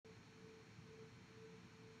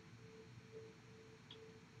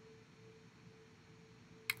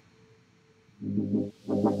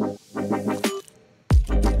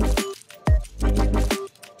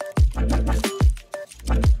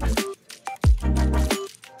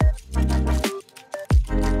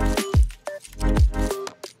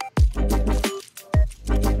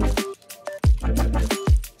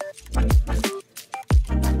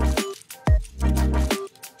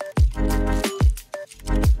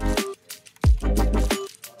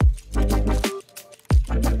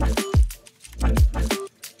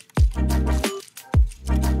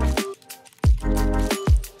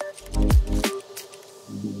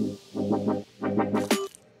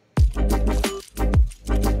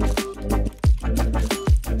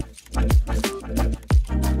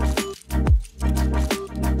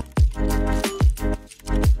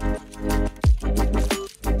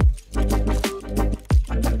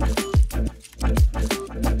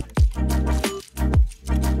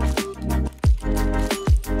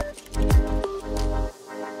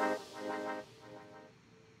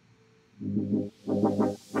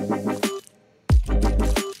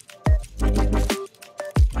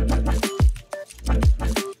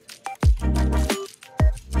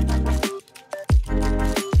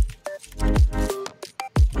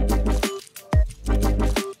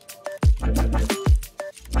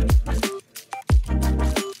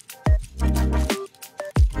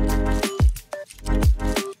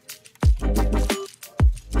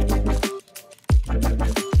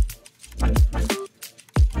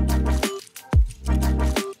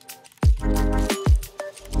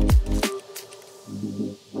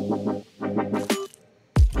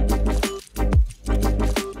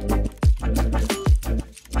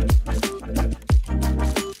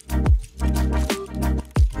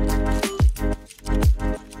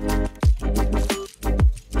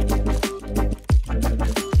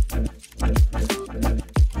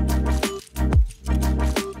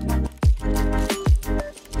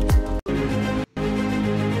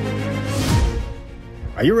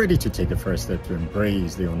Are you ready to take the first step to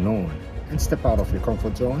embrace the unknown and step out of your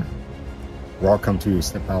comfort zone? Welcome to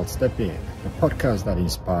Step Out, Step In, the podcast that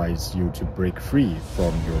inspires you to break free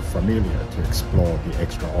from your familiar to explore the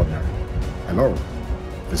extraordinary. Hello,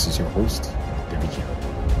 this is your host, David Gill.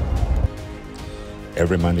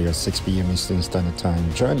 Every Monday at 6 p.m. Eastern Standard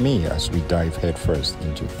Time, join me as we dive headfirst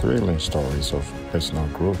into thrilling stories of personal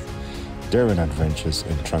growth, daring adventures,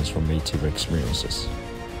 and transformative experiences.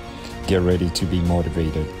 Get ready to be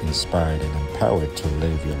motivated, inspired, and empowered to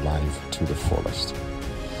live your life to the fullest.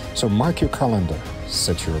 So mark your calendar,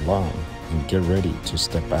 set your alarm, and get ready to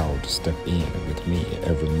step out, step in with me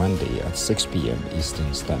every Monday at 6 p.m.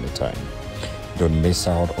 Eastern Standard Time. Don't miss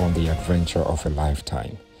out on the adventure of a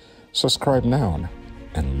lifetime. Subscribe now,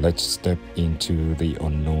 and let's step into the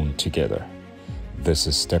unknown together. This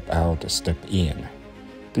is Step Out, Step In.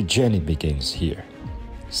 The journey begins here.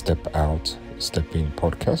 Step Out, Step In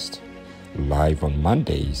podcast, live on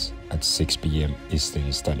Mondays at 6 p.m.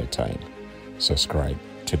 Eastern Standard Time. Subscribe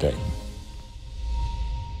today.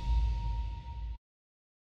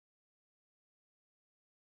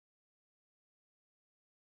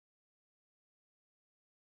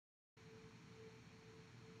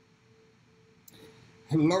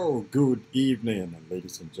 Hello, good evening,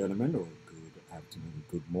 ladies and gentlemen, or good afternoon,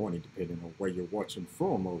 good morning, depending on where you're watching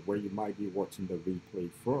from or where you might be watching the replay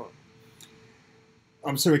from.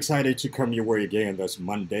 I'm so excited to come your way again. That's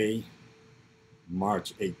Monday,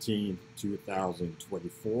 March 18,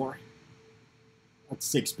 2024 at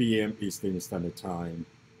 6 p.m. Eastern Standard Time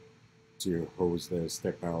to host the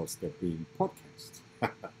Step Out, Step In podcast.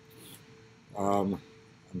 I'm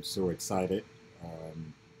so excited.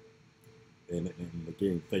 And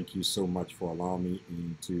again, thank you so much for allowing me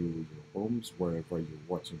into your homes, wherever you're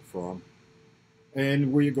watching from.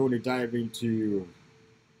 And we're going to dive into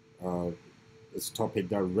this topic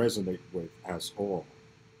that resonates with us all.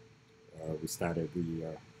 We started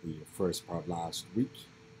the first part last week,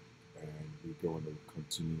 and we're going to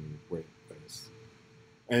continue with this.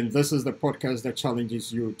 And this is the podcast that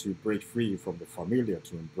challenges you to break free from the familiar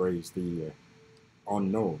to embrace the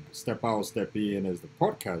unknown. Step Out, Step In is the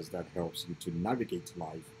podcast that helps you to navigate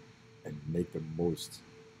life and make the most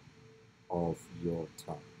of your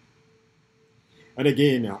time. And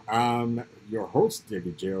again, I'm your host,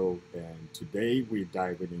 David Gill, and today we're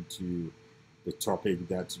diving into the topic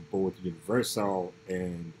that's both universal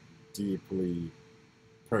and deeply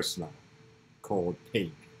personal, called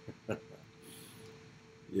pain. That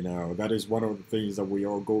is one of the things that we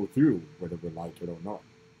all go through, whether we like it or not.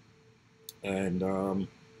 And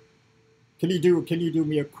can you do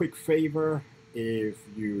me a quick favor? If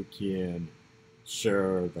you can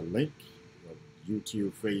share the link,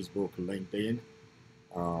 YouTube, Facebook, LinkedIn,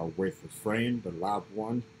 with a friend, a loved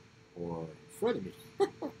one, or a frenemy.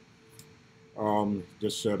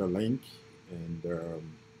 Just share the link, and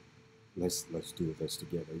let's do this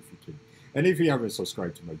together if you can. And if you haven't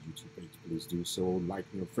subscribed to my YouTube page, please do so. Like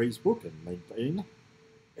me on Facebook and LinkedIn,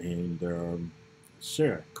 and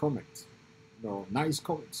share, comment. No, nice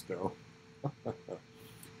comments though.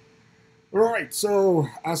 Right, so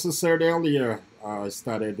as I said earlier, I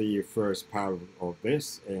started the first part of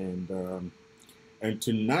this, and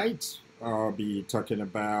tonight I'll be talking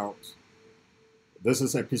about. This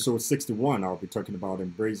is episode 61. I'll be talking about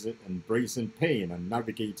embracing pain and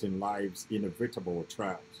navigating life's inevitable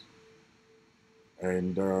trials.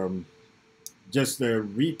 And just a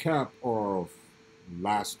recap of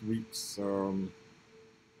last week's.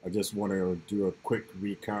 I just want to do a quick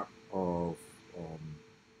recap of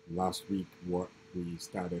last week, what we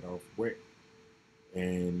started off with.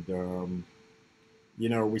 And,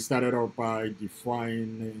 we started off by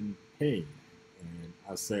defining pain. And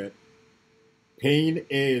I said, pain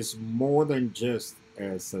is more than just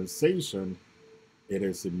a sensation. It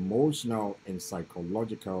is emotional and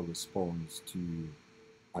psychological response to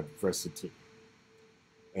adversity.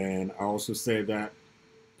 And I also said that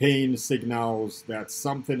pain signals that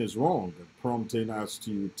something is wrong, prompting us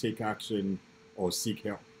to take action or seek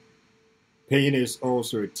help. Pain is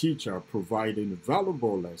also a teacher, providing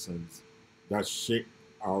valuable lessons that shape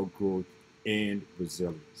our growth and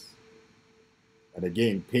resilience. And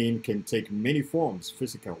again, pain can take many forms: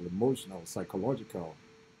 physical, emotional, psychological,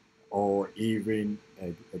 or even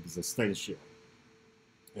existential.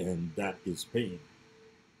 And that is pain.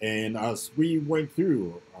 And as we went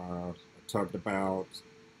through, talked about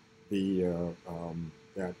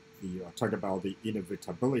talk about the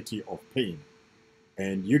inevitability of pain,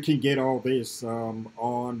 and you can get all this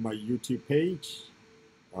on my YouTube page.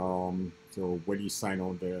 So when you sign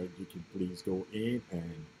on there, you can please go in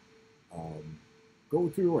and go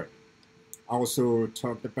through it. I also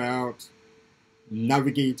talked about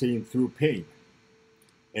navigating through pain.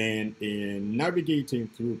 And in navigating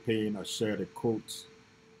through pain, I shared a quote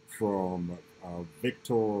from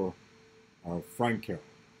Viktor Frankl.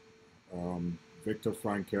 Viktor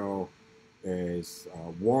Frankl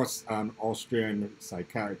was an Austrian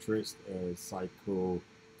psychiatrist, a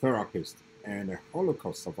psychotherapist, and a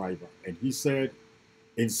Holocaust survivor. And he said,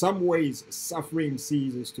 in some ways, suffering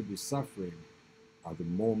ceases to be suffering at the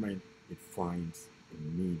moment it finds a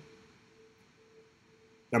meaning.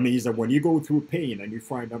 That means that when you go through pain and you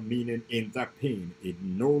find a meaning in that pain, it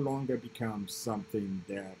no longer becomes something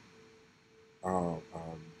that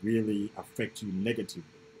really affects you negatively.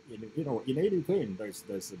 In anything,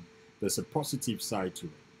 there's a positive side to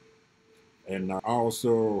it. And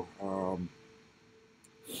also,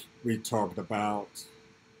 we talked about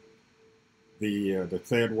the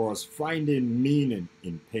third was finding meaning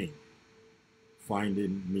in pain.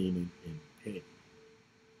 Finding meaning in pain.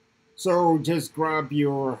 So just grab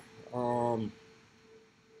your.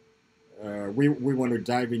 We want to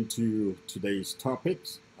dive into today's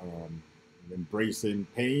topics: embracing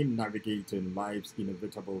pain, navigating life's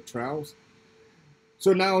inevitable trials.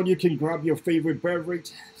 So now you can grab your favorite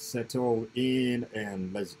beverage, settle in,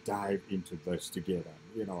 and let's dive into this together.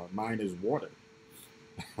 Mine is water,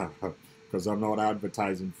 because I'm not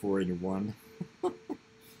advertising for anyone.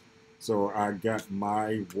 So I got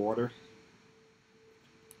my water.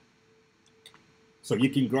 So you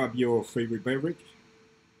can grab your favorite beverage,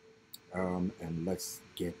 and let's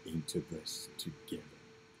get into this together.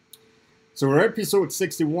 So episode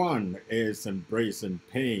 61 is embracing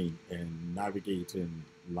pain and navigating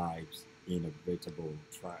life's inevitable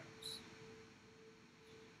trials.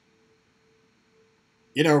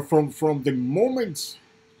 From the moment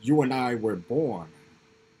you and I were born,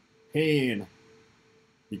 pain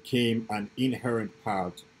became an inherent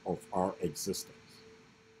part of our existence.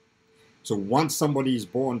 So once somebody is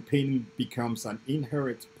born, pain becomes an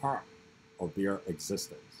inherent part of their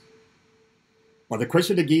existence. But the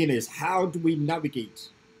question again is, how do we navigate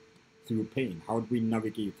through pain? How do we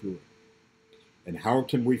navigate through it? And how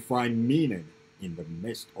can we find meaning in the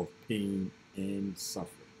midst of pain and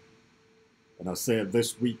suffering? And I said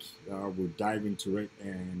this week we'll dive into it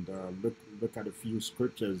and look at a few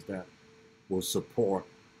scriptures that will support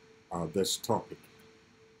this topic.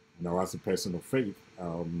 As a person of faith,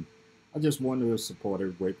 I just want to support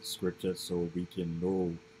it with scripture so we can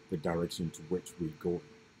know the direction to which we go.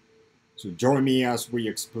 So join me as we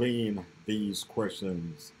explain these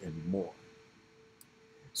questions and more.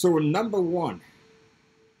 So number one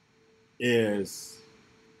is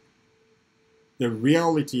the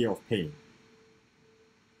reality of pain.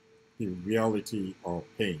 The reality of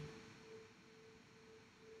pain.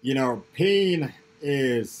 Pain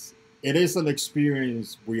is an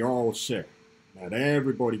experience we all share. That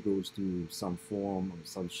everybody goes through some form or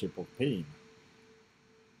some shape of pain.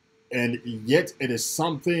 And yet it is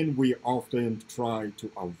something we often try to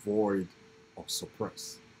avoid or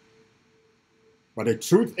suppress. But the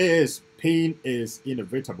truth is, pain is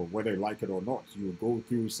inevitable, whether you like it or not. You go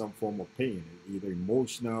through some form of pain, either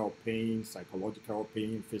emotional pain, psychological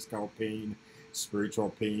pain, physical pain, spiritual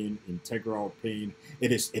pain, integral pain.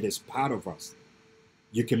 It is part of us.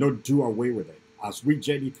 You cannot do away with it. As we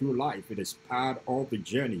journey through life, it is part of the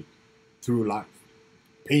journey through life.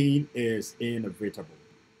 Pain is inevitable.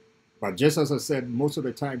 But just as I said, most of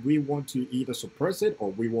the time we want to either suppress it or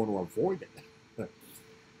we want to avoid it.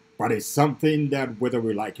 But it's something that whether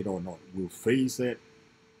we like it or not, we'll face it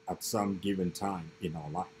at some given time in our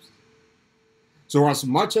lives. So as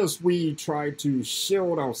much as we try to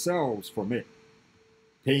shield ourselves from it,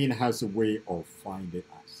 pain has a way of finding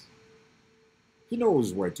us. He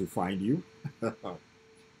knows where to find you.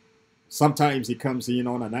 Sometimes he comes in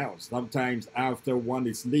unannounced. Sometimes after one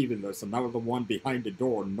is leaving, there's another one behind the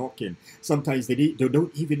door knocking. Sometimes they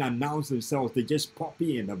don't even announce themselves. They just pop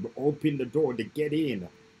in and open the door. They get in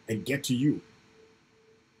and get to you.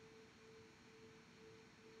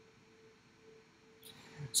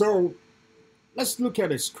 So let's look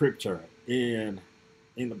at a scripture in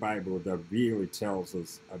the Bible that really tells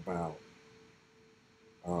us about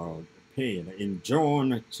pain. In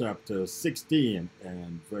John chapter 16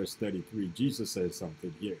 and verse 33, Jesus says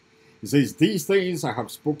something here. He says, "These things I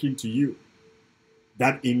have spoken to you,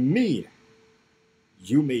 that in me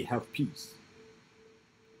you may have peace."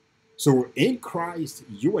 So in Christ,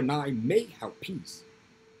 you and I may have peace.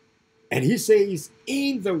 And he says,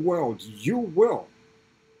 in the world, you will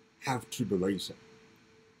have tribulation.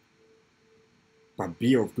 But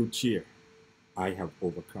be of good cheer. I have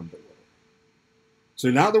overcome the world. So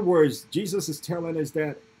in other words, Jesus is telling us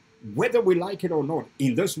that whether we like it or not,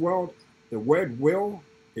 in this world, the word will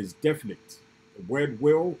is definite. word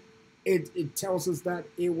will, it tells us that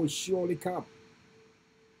it will surely come.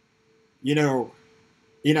 You know,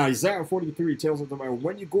 in Isaiah 43, it tells us about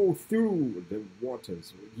when you go through the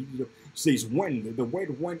waters, he says when, the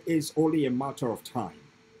word when is only a matter of time.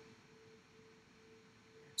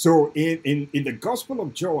 So in the Gospel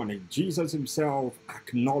of John, Jesus himself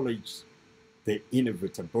acknowledged the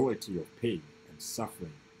inevitability of pain and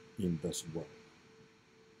suffering in this world.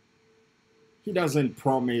 He doesn't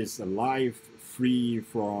promise a life free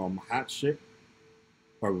from hardship,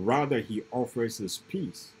 but rather he offers his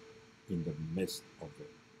peace in the midst of it.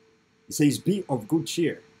 He says, be of good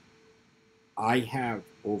cheer. I have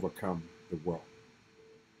overcome the world.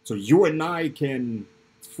 So you and I can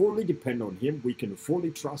fully depend on him. We can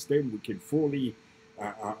fully trust him. We can fully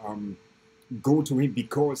go to him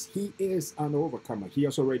because he is an overcomer. He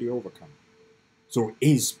has already overcome. So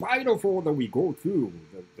in spite of all that we go through,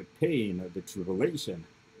 the pain, the tribulation,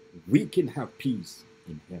 we can have peace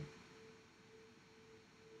in him.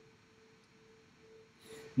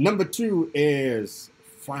 Number 2 is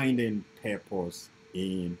finding purpose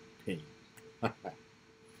in pain.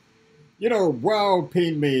 You know, while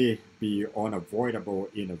pain may be unavoidable,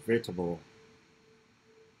 inevitable,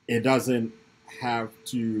 it doesn't have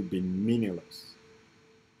to be meaningless.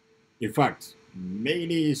 In fact,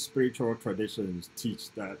 many spiritual traditions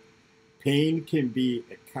teach that pain can be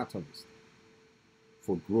a catalyst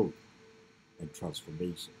for growth and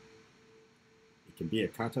transformation. It can be a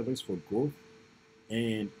catalyst for growth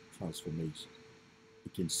and transformation.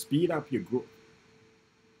 It can speed up your growth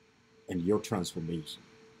and your transformation.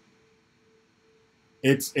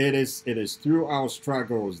 It is through our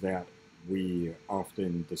struggles that we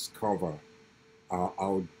often discover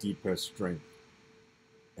our deeper strength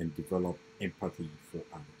and develop empathy for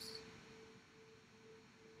others.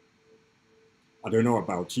 I don't know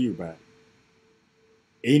about you, but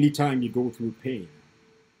anytime you go through pain,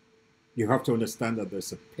 you have to understand that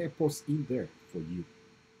there's a purpose in there for you.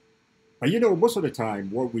 But you know, most of the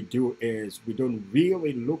time, what we do is we don't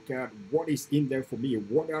really look at what is in there for me.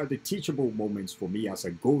 What are the teachable moments for me as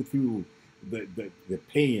I go through the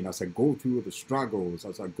pain, as I go through the struggles,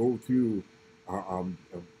 as I go through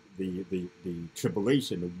the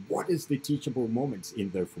tribulation? What is the teachable moments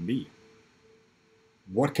in there for me?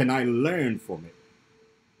 What can I learn from it?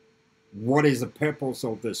 What is the purpose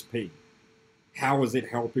of this pain? How is it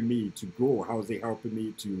helping me to grow? How is it helping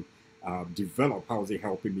me to develop? How is it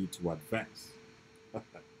helping me to advance?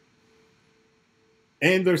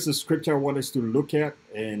 And there's a scripture I want us to look at,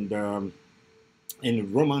 and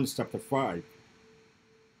in Romans chapter 5.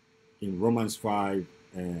 In Romans 5,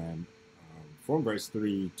 and from verse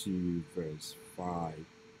 3 to verse 5,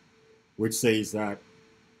 which says that,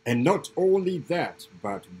 and not only that,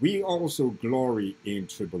 but we also glory in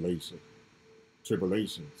tribulations,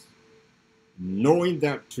 knowing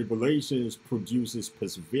that tribulations produces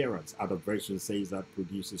perseverance. Other version says that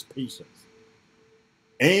produces patience.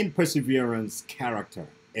 And perseverance, character.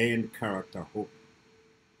 And character, hope.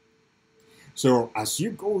 So as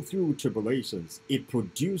you go through tribulations, it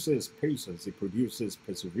produces patience. It produces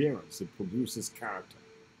perseverance. It produces character.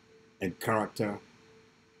 And character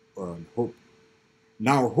and hope.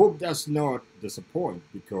 Now, hope does not disappoint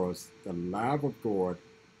because the love of God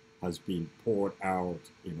has been poured out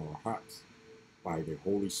in our hearts by the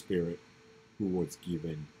Holy Spirit who was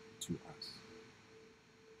given to us.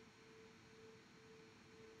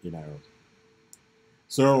 You know,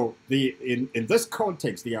 so in this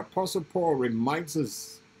context, the Apostle Paul reminds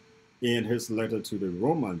us in his letter to the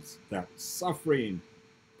Romans that suffering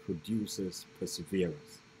produces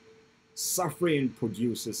perseverance. Suffering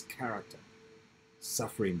produces character.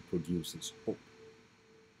 Suffering produces hope.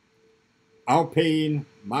 Our pain,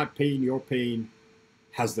 my pain, your pain,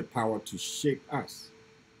 has the power to shape us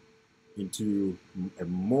into a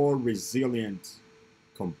more resilient,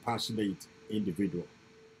 compassionate individual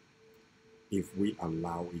if we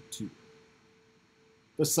allow it to.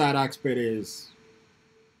 The sad aspect is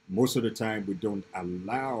most of the time we don't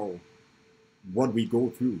allow what we go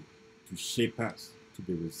through to shape us to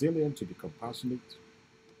be resilient, to be compassionate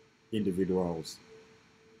individuals,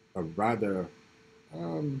 but rather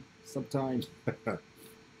sometimes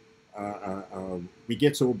we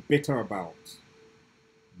get so bitter about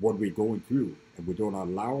what we're going through, and we don't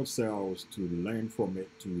allow ourselves to learn from it,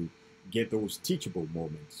 to get those teachable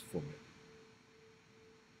moments from it.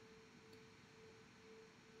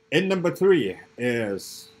 And number 3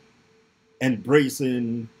 is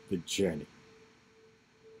embracing the journey.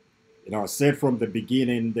 You know, I said from the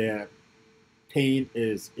beginning that pain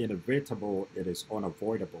is inevitable, it is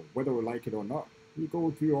unavoidable, whether we like it or not. We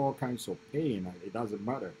go through all kinds of pain. It doesn't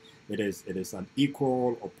matter. It is an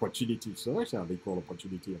equal opportunity social, equal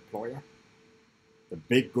opportunity employer. The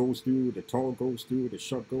big goes through, the tall goes through, the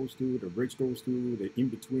short goes through, the rich goes through, the in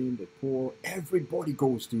between, the poor. Everybody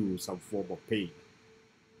goes through some form of pain,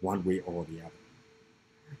 one way or the other.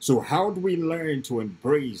 So how do we learn to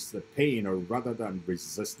embrace the pain or rather than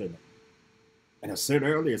resisting it? And I said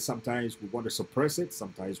earlier, sometimes we want to suppress it,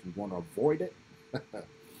 sometimes we want to avoid it.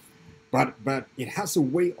 but it has a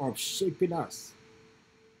way of shaping us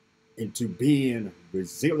into being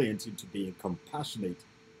resilient, into being compassionate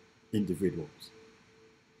individuals.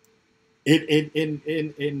 It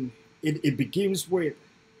begins with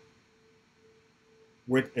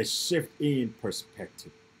a shift in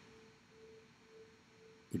perspective.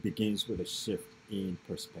 It begins with a shift in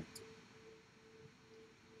perspective.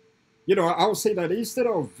 I would say that instead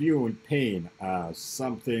of viewing pain as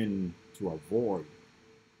something to avoid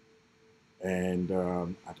and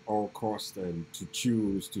at all costs, and to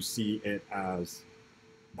choose to see it as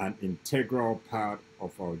an integral part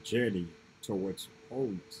of our journey towards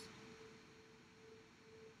wholeness.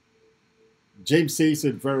 James says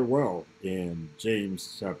it very well in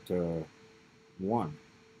James chapter 1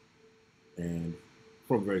 and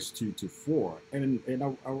from verse 2 to 4. And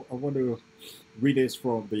I want to read this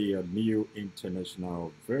from the New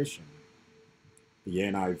International Version, the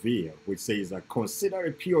NIV, which says that consider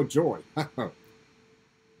it pure joy,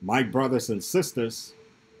 my brothers and sisters,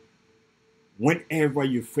 whenever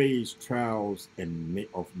you face trials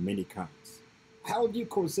of many kinds. How do you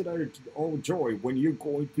consider it all joy when you're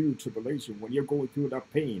going through tribulation, when you're going through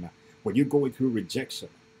that pain, when you're going through rejection?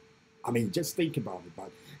 I mean, just think about it. But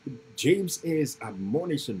James is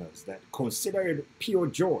admonishing us that consider it pure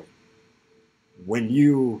joy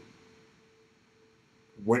whenever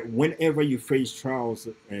you face trials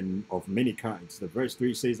and of many kinds. The verse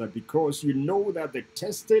 3 says that because you know that the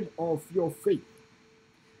testing of your faith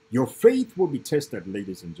will be tested,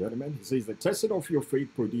 ladies and gentlemen. He says the testing of your faith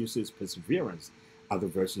produces perseverance. Other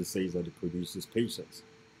version says that it produces patience.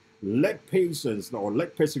 Let patience or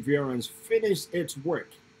let perseverance finish its work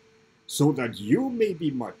so that you may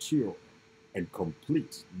be mature and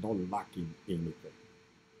complete, not lacking anything.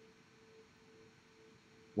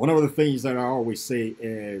 One of the things that I always say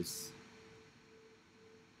is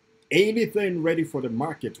anything ready for the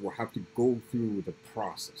market will have to go through the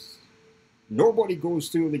process. Nobody goes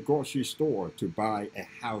to the grocery store to buy a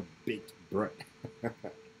half-baked bread.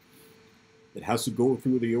 It has to go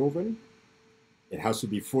through the oven. It has to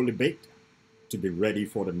be fully baked to be ready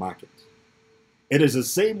for the market. It is the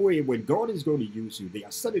same way when God is going to use you. There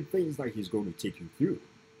are certain things that He's going to take you through.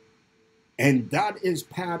 And that is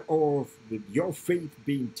part of your faith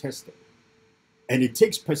being tested. And it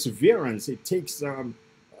takes perseverance. It takes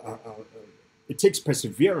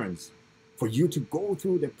perseverance for you to go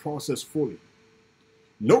through the process fully.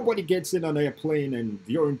 Nobody gets in an airplane and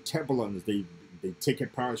during turbulence, they take a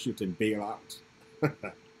parachute and bail out.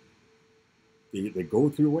 they go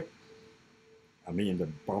through it. I mean, the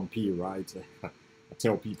bumpy rides. I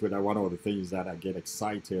tell people that one of the things that I get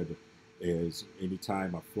excited is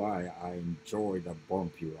anytime I fly, I enjoy the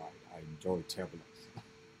bumpy ride. I enjoy turbulence.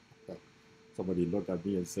 Somebody looked at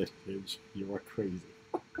me and said, hey, you are crazy.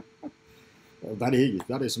 Well, that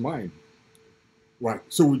is mine. Right.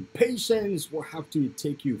 So patience will have to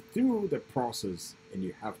take you through the process and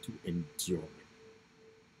you have to endure it.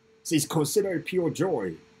 So it's considered pure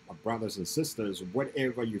joy, my brothers and sisters,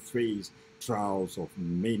 whenever you face trials of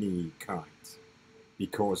many kinds,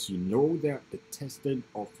 because you know that the testing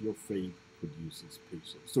of your faith produces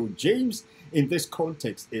patience. So James, in this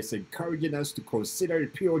context, is encouraging us to consider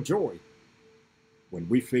it pure joy when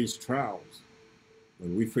we face trials,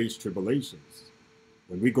 when we face tribulations,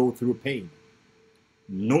 when we go through pain,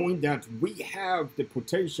 knowing that we have the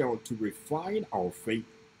potential to refine our faith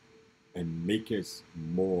and make us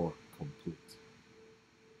more complete.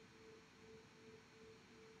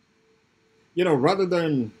 Rather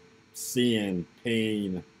than seeing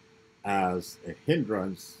pain as a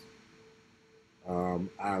hindrance,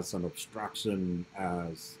 as an obstruction,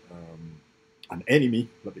 as an enemy,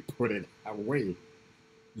 let me put it that way,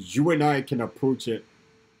 you and I can approach it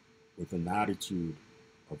with an attitude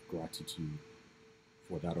of gratitude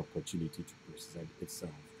for that opportunity to present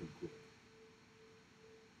itself for good.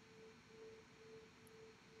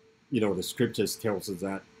 The scriptures tells us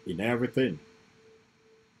that in everything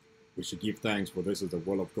we should give thanks, for this is the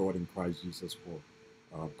will of God in Christ Jesus for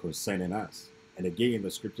concerning us. And again, the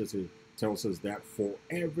scriptures tells us that for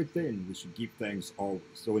everything we should give thanks always.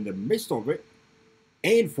 So in the midst of it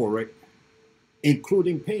and for it,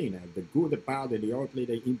 including pain, and the good, the bad, and the ugly,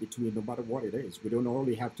 the in between, no matter what it is. We don't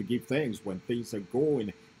only have to give thanks when things are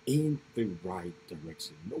going in the right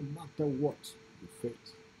direction, no matter what you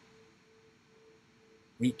face.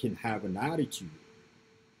 We can have an attitude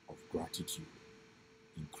of gratitude,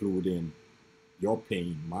 including your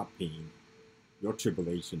pain, my pain, your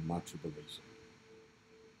tribulation, my tribulation.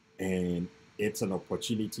 And it's an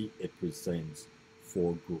opportunity it presents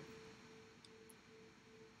for growth.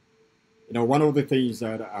 One of the things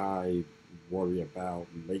that I worry about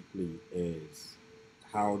lately is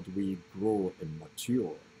how do we grow and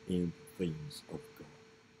mature in the things of God?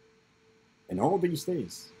 And all these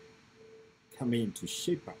things come in to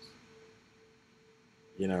shape us.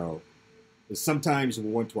 You know, sometimes we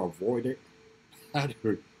want to avoid it.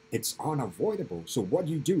 It's unavoidable. So what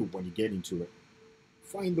do you do when you get into it?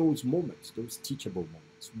 Find those moments, those teachable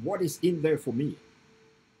moments. What is in there for me?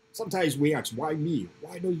 Sometimes we ask, why me?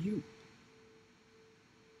 Why not you?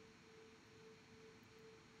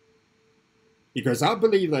 Because I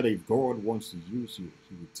believe that if God wants to use you,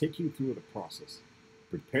 He will take you through the process,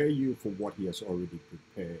 prepare you for what He has already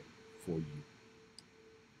prepared for you.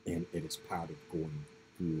 And it is part of going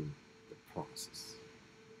through the process.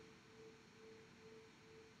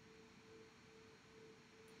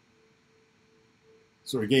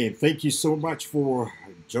 So again, thank you so much for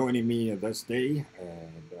joining me this day,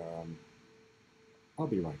 and I'll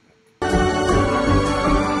be right back.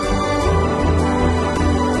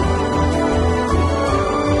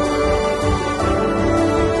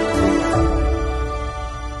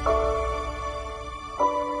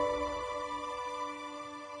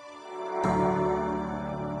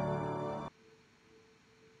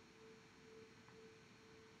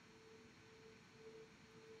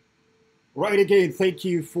 Right, again, thank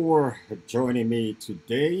you for joining me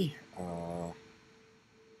today.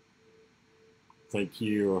 Thank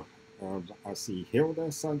you. I see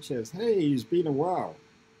Hilda Sanchez. Hey, it's been a while.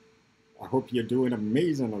 I hope you're doing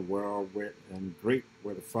amazing and well and great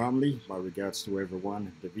with the family. My regards to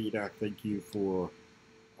everyone. Davida, thank you for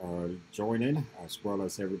joining, as well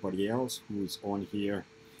as everybody else who's on here.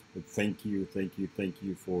 Thank you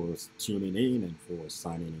for tuning in and for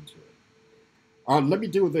signing into it. Let me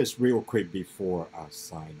do this real quick before I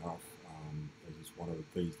sign off. This is one of the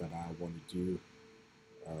things that I want to do.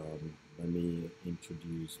 Let me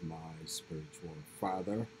introduce my spiritual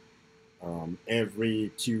father.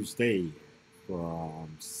 Every Tuesday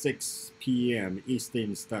from 6 p.m.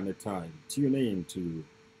 Eastern Standard Time, tune in to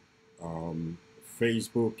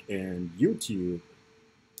Facebook and YouTube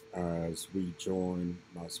as we join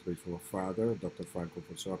my spiritual father, Dr. Franco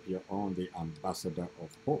Fosapia, on the Ambassador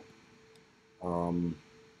of Hope. On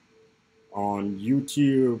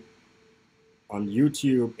YouTube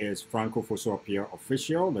is Franco Fosapia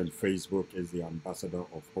Official, and Facebook is the Ambassador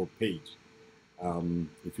of Hope page.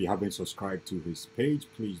 If you haven't subscribed to his page,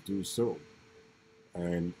 please do so.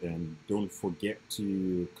 And don't forget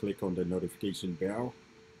to click on the notification bell.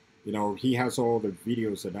 He has all the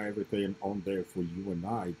videos and everything on there for you and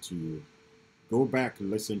I to go back,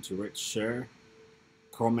 listen to it, share,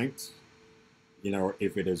 comment.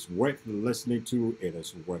 If it is worth listening to, it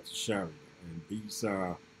is worth sharing. And these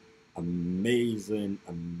are amazing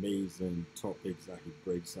topics that he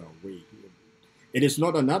brings our way here. It is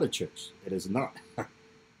not another church. It is not.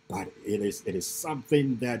 But it is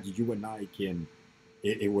something that you and I can,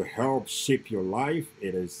 it will help shape your life.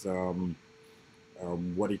 It is,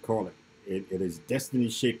 what do you call it? It is destiny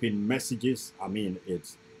shaping messages. I mean,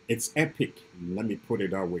 it's epic. Let me put it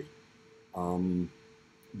that way.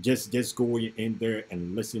 Just go in there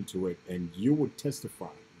and listen to it, and you will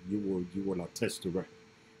testify. You will attest to it.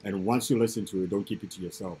 And once you listen to it, don't keep it to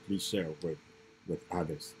yourself. Please share it with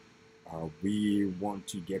others. We want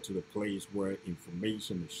to get to the place where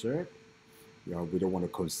information is shared. We don't want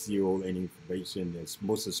to conceal any information. There's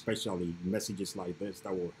most especially messages like this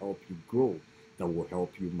that will help you grow, that will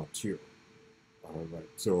help you mature. All right.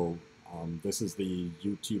 So this is the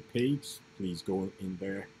YouTube page. Please go in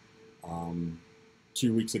there.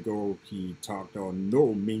 2 weeks ago, he talked on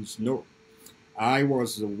no means no. I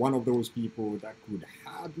was one of those people that could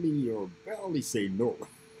hardly or barely say no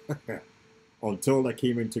until I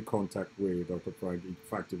came into contact with Dr. Frank. In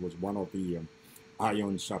fact, it was one of the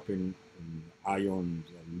Ion Shopping, Ion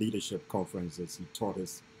Leadership Conferences. He taught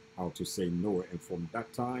us how to say no. And from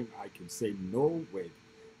that time, I can say no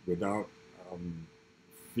without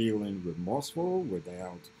feeling remorseful,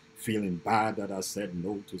 without feeling bad that I said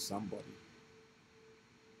no to somebody.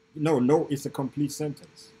 No is a complete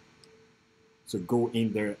sentence. So go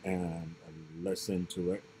in there and listen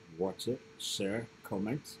to it, watch it, share,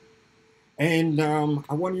 comment. And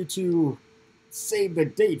I want you to save the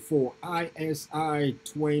date for ISI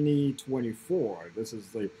 2024. This is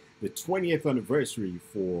the 20th anniversary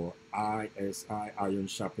for ISI, Iron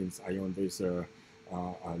Sharpens Iron. There's a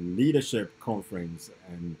leadership conference.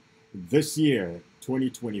 And this year,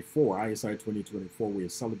 2024, ISI 2024, we are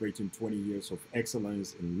celebrating 20 years of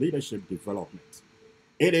excellence in leadership development.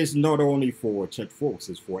 It is not only for church folks,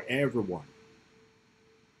 it's for everyone.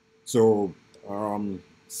 So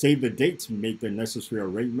save the date, make the necessary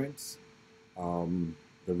arrangements, the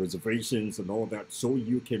reservations and all that, so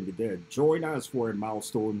you can be there. Join us for a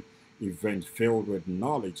milestone event filled with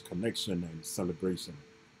knowledge, connection, and celebration.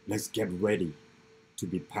 Let's get ready to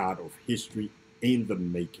be part of history in the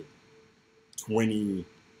making. 20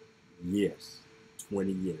 years,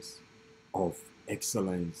 20 years of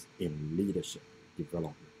excellence in leadership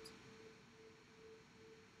development.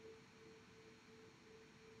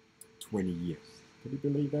 20 years. Can you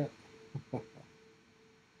believe that?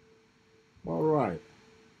 All right.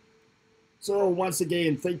 So once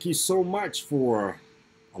again, thank you so much for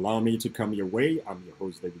allowing me to come your way. I'm your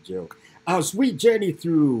host, David Joe. As we journey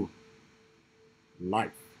through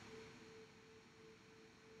life,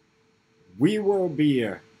 we will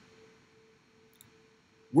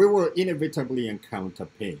inevitably encounter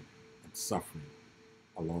pain and suffering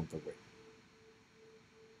along the way.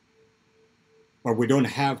 But we don't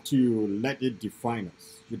have to let it define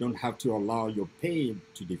us. You don't have to allow your pain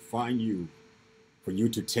to define you, for you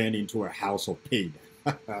to turn into a house of pain.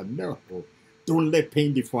 No, don't let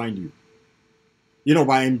pain define you. You know,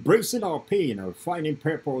 by embracing our pain or finding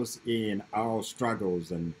purpose in our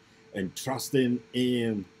struggles and trusting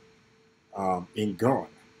in God,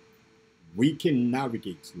 we can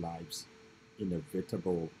navigate life's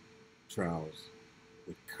inevitable trials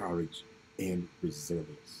with courage and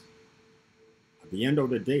resilience. At the end of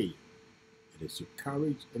the day, it is your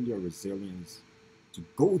courage and your resilience to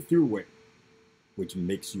go through it which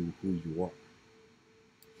makes you who you are.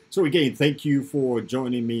 So again, thank you for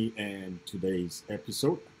joining me in today's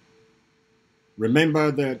episode.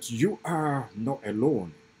 Remember that you are not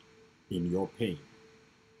alone in your pain.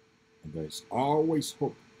 And there's always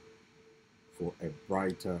hope for a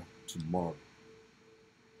brighter tomorrow.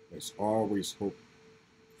 There's always hope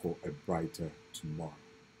for a brighter tomorrow.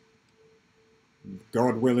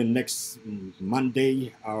 God willing, next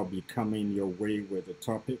Monday, I'll be coming your way with a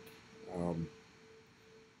topic.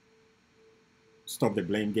 Stop the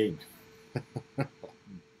blame game.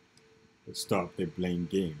 Stop the blame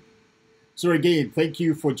game. So again, thank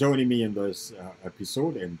you for joining me in this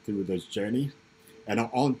episode and through this journey. And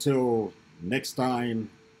until next time,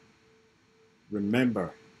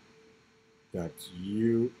 remember that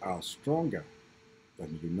you are stronger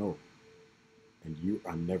than you know, and you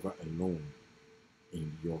are never alone in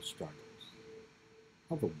your struggles.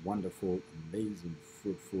 Have a wonderful, amazing,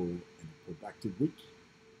 fruitful, and productive week.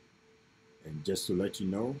 And just to let you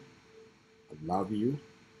know, I love you.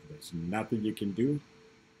 There's nothing you can do.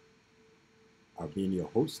 I've been your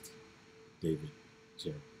host, David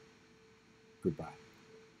Joe. Goodbye.